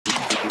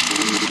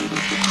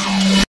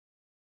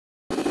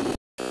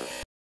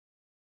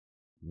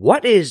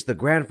What is the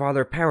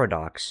grandfather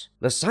paradox?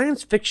 The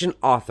science fiction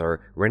author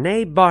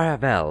René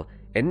Barjavel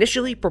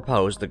initially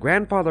proposed the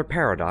grandfather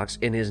paradox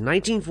in his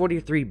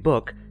 1943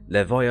 book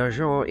Le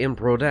Voyageur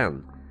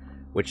Imprudent,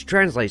 which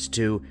translates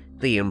to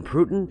The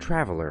Imprudent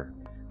Traveler.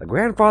 The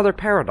grandfather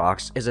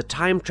paradox is a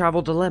time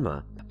travel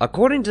dilemma.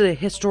 According to the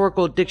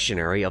Historical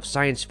Dictionary of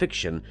Science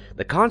Fiction,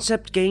 the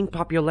concept gained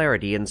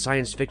popularity in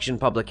science fiction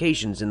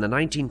publications in the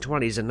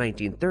 1920s and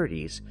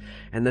 1930s,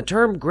 and the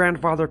term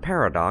grandfather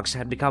paradox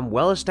had become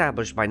well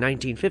established by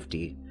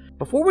 1950.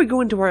 Before we go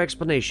into our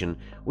explanation,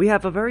 we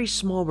have a very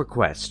small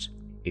request.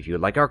 If you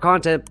like our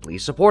content,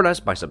 please support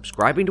us by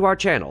subscribing to our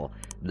channel.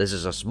 This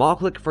is a small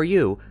click for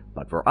you,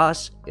 but for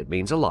us, it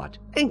means a lot.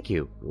 Thank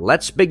you.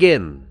 Let's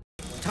begin.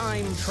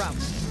 Time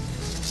travel.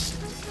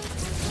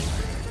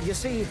 You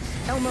see,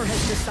 Elmer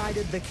has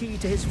decided the key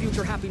to his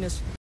future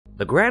happiness.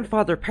 The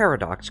grandfather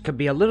paradox can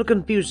be a little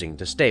confusing,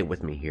 to stay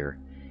with me here.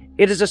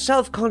 It is a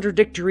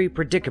self-contradictory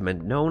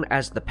predicament known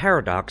as the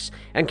paradox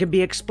and can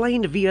be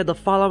explained via the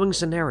following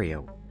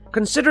scenario.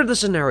 Consider the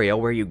scenario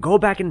where you go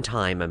back in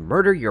time and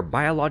murder your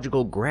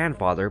biological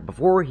grandfather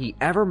before he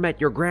ever met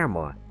your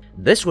grandma.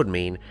 This would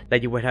mean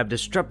that you would have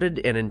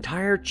disrupted an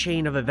entire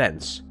chain of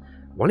events.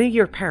 One of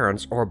your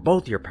parents or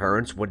both your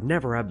parents would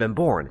never have been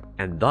born,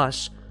 and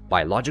thus,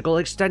 by logical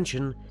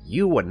extension,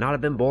 you would not have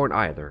been born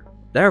either.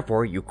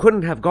 Therefore, you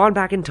couldn't have gone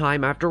back in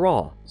time after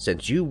all,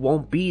 since you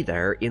won't be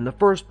there in the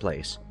first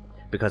place,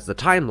 because the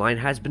timeline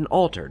has been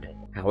altered.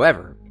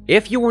 However,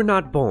 if you were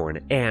not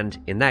born,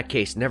 and, in that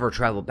case, never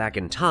traveled back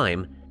in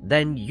time,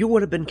 then you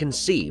would have been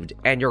conceived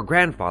and your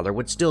grandfather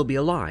would still be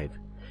alive,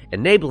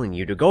 enabling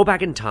you to go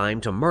back in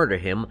time to murder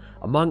him,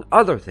 among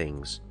other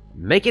things,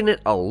 making it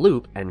a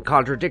loop and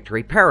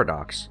contradictory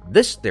paradox.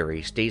 This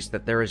theory states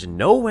that there is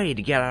no way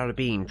to get out of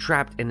being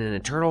trapped in an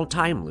eternal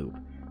time loop.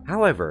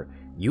 However,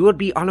 you would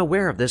be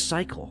unaware of this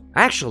cycle.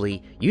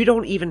 Actually, you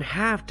don't even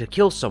have to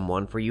kill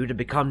someone for you to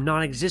become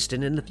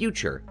non-existent in the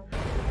future.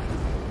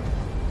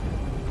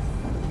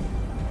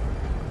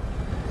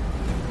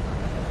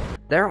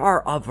 There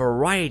are a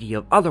variety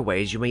of other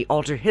ways you may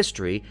alter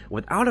history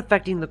without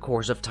affecting the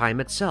course of time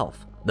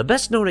itself. The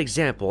best known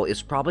example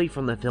is probably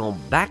from the film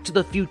Back to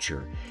the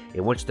Future,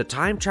 in which the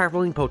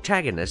time-traveling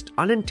protagonist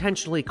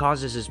unintentionally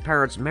causes his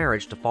parents'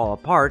 marriage to fall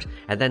apart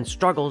and then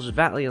struggles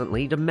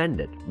valiantly to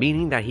mend it,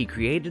 meaning that he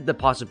created the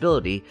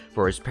possibility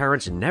for his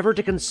parents never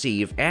to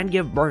conceive and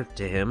give birth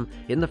to him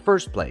in the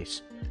first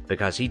place,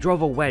 because he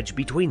drove a wedge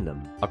between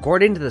them.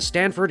 According to the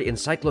Stanford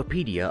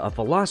Encyclopedia of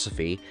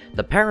Philosophy,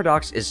 the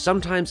paradox is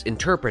sometimes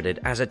interpreted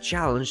as a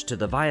challenge to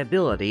the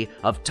viability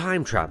of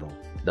time travel.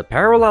 The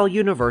parallel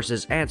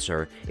universe's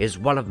answer is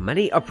one of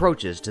many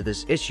approaches to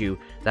this issue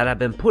that have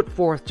been put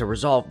forth to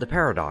resolve the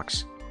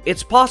paradox.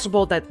 It's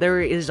possible that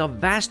there is a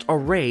vast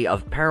array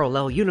of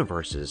parallel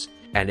universes,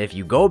 and if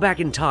you go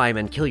back in time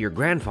and kill your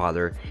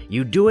grandfather,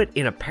 you do it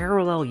in a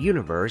parallel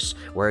universe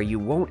where you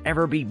won't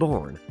ever be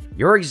born.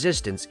 Your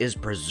existence is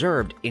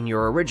preserved in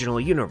your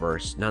original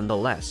universe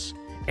nonetheless.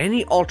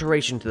 Any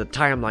alteration to the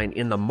timeline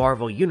in the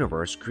Marvel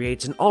Universe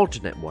creates an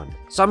alternate one.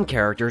 Some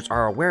characters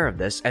are aware of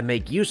this and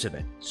make use of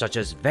it, such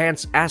as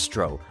Vance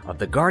Astro of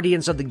the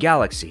Guardians of the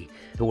Galaxy,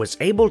 who was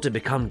able to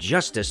become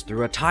Justice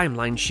through a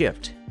timeline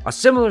shift. A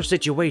similar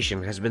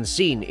situation has been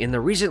seen in the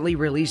recently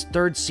released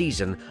third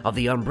season of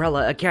The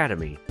Umbrella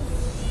Academy.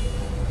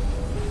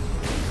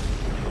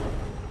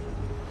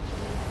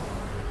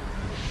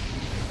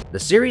 The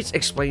series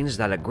explains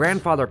that a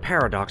grandfather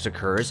paradox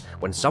occurs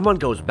when someone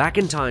goes back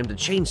in time to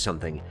change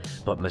something,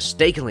 but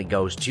mistakenly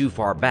goes too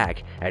far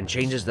back and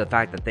changes the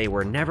fact that they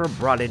were never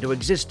brought into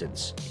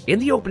existence. In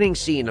the opening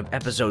scene of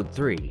episode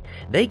 3,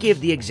 they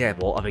give the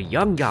example of a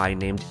young guy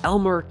named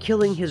Elmer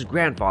killing his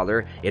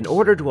grandfather in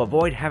order to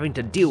avoid having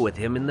to deal with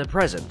him in the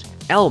present.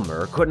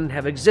 Elmer couldn't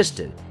have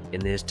existed in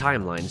his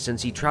timeline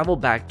since he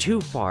traveled back too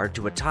far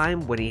to a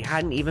time when he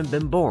hadn't even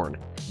been born.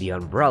 The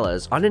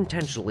Umbrellas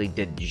unintentionally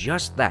did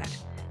just that.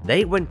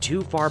 They went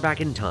too far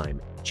back in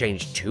time,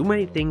 changed too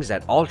many things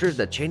that altered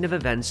the chain of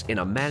events in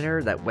a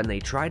manner that when they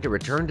tried to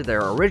return to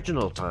their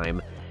original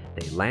time,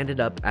 they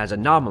landed up as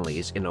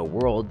anomalies in a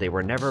world they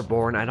were never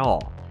born at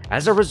all.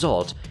 As a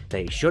result,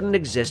 they shouldn't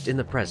exist in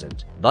the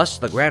present. Thus,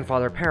 the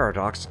grandfather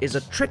paradox is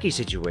a tricky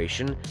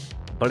situation,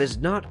 but is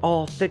not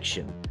all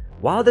fiction.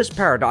 While this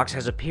paradox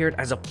has appeared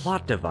as a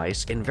plot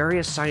device in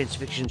various science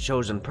fiction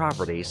shows and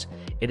properties,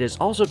 it is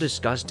also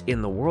discussed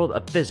in the world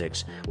of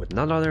physics with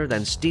none other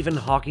than Stephen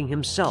Hawking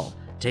himself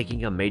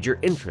taking a major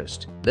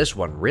interest. This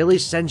one really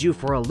sends you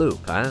for a loop,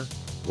 huh?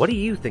 What do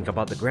you think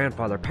about the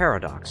grandfather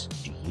paradox?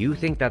 Do you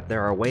think that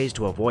there are ways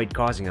to avoid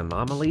causing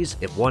anomalies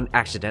if one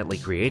accidentally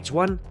creates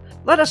one?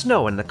 Let us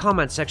know in the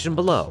comment section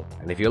below.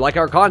 And if you like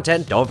our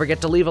content, don't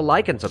forget to leave a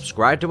like and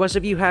subscribe to us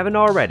if you haven't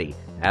already.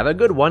 Have a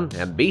good one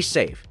and be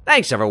safe.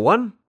 Thanks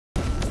everyone!